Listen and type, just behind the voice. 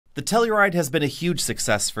The Telluride has been a huge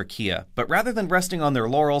success for Kia, but rather than resting on their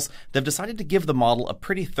laurels, they've decided to give the model a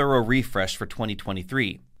pretty thorough refresh for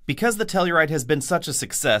 2023. Because the Telluride has been such a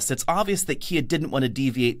success, it's obvious that Kia didn't want to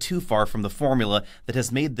deviate too far from the formula that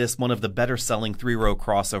has made this one of the better-selling three-row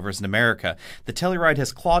crossovers in America. The Telluride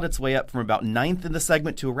has clawed its way up from about 9th in the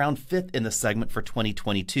segment to around 5th in the segment for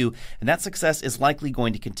 2022, and that success is likely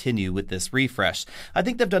going to continue with this refresh. I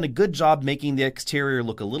think they've done a good job making the exterior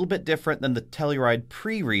look a little bit different than the Telluride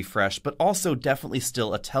pre-refresh, but also definitely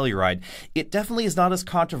still a Telluride. It definitely is not as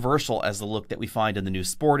controversial as the look that we find in the new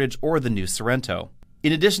Sportage or the new Sorento.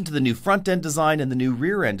 In addition to the new front-end design and the new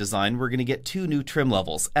rear-end design, we're going to get two new trim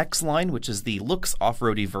levels, X-Line, which is the looks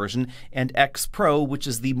off-roady version, and X Pro, which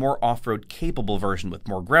is the more off-road capable version with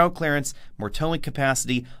more ground clearance, more towing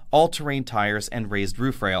capacity, all-terrain tires, and raised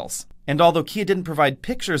roof rails. And although Kia didn't provide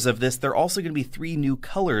pictures of this, there are also going to be 3 new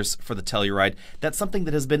colors for the Telluride. That's something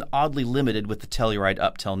that has been oddly limited with the Telluride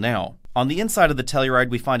up till now. On the inside of the Telluride,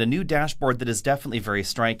 we find a new dashboard that is definitely very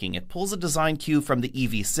striking. It pulls a design cue from the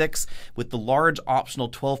EV6 with the large optional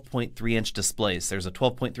 12.3-inch displays. There's a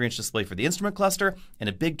 12.3-inch display for the instrument cluster and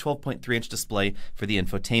a big 12.3-inch display for the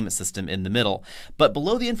infotainment system in the middle. But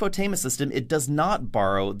below the infotainment system, it does not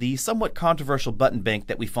borrow the somewhat controversial button bank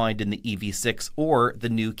that we find in the EV6 or the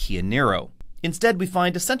new Kia Niro. Instead, we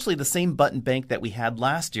find essentially the same button bank that we had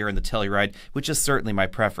last year in the Telluride, which is certainly my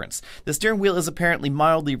preference. The steering wheel is apparently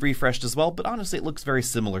mildly refreshed as well, but honestly it looks very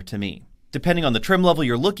similar to me. Depending on the trim level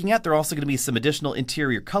you're looking at, there are also going to be some additional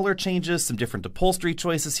interior color changes, some different upholstery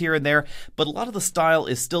choices here and there, but a lot of the style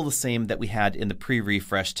is still the same that we had in the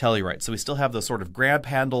pre-refresh Telluride. So we still have those sort of grab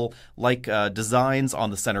handle-like designs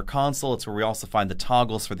on the center console. It's where we also find the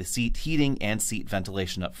toggles for the seat heating and seat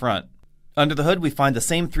ventilation up front. Under the hood, we find the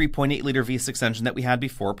same 3.8-liter V6 engine that we had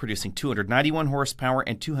before, producing 291 horsepower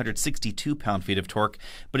and 262 pound-feet of torque.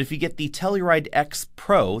 But if you get the Telluride X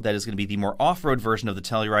Pro, that is going to be the more off-road version of the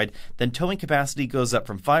Telluride, then towing capacity goes up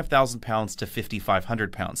from 5,000 pounds to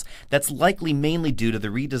 5,500 pounds. That's likely mainly due to the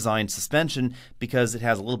redesigned suspension because it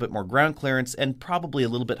has a little bit more ground clearance and probably a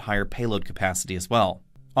little bit higher payload capacity as well.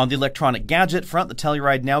 On the electronic gadget front, the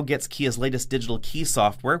Telluride now gets Kia's latest digital key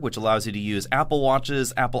software, which allows you to use Apple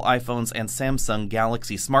Watches, Apple iPhones, and Samsung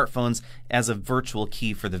Galaxy smartphones as a virtual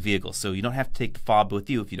key for the vehicle. So you don't have to take the fob with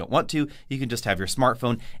you if you don't want to. You can just have your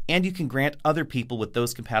smartphone, and you can grant other people with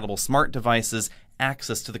those compatible smart devices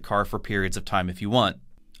access to the car for periods of time if you want.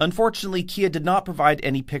 Unfortunately, Kia did not provide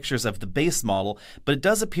any pictures of the base model, but it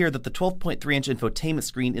does appear that the 12.3-inch infotainment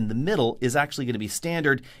screen in the middle is actually going to be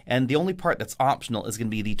standard, and the only part that's optional is going to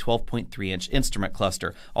be the 12.3-inch instrument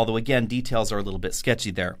cluster, although again, details are a little bit sketchy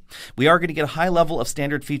there. We are going to get a high level of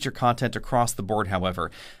standard feature content across the board, however.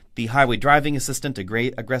 The highway driving assistant, a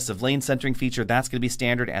great aggressive lane centering feature, that's going to be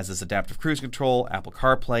standard, as is adaptive cruise control, Apple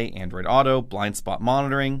CarPlay, Android Auto, blind spot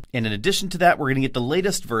monitoring. And in addition to that, we're going to get the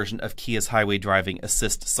latest version of Kia's highway driving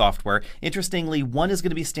assist software. Interestingly, one is going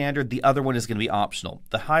to be standard, the other one is going to be optional.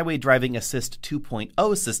 The highway driving assist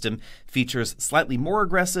 2.0 system features slightly more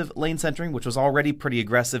aggressive lane centering, which was already pretty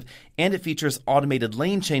aggressive, and it features automated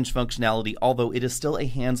lane change functionality, although it is still a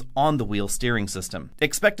hands-on-the-wheel steering system.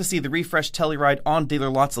 Expect to see the refreshed Telluride on dealer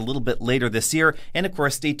lots a little bit later this year, and of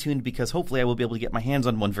course stay tuned because hopefully I will be able to get my hands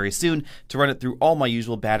on one very soon to run it through all my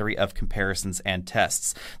usual battery of comparisons and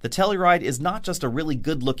tests. The Telluride is not just a really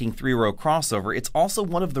good looking 3-row crossover, it's also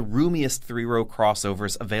one of the roomiest 3-row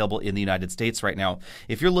crossovers available in the United States right now.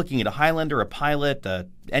 If you're looking at a Highlander, a Pilot,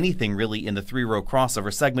 anything really in the 3-row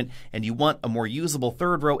crossover segment, and you want a more usable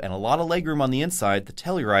 3rd row and a lot of legroom on the inside, the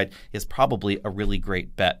Telluride is probably a really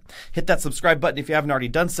great bet. Hit that subscribe button if you haven't already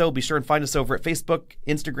done so. Be sure and find us over at Facebook,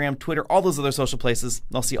 Instagram, Twitter, all those other social places.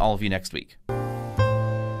 I'll see all of you next week.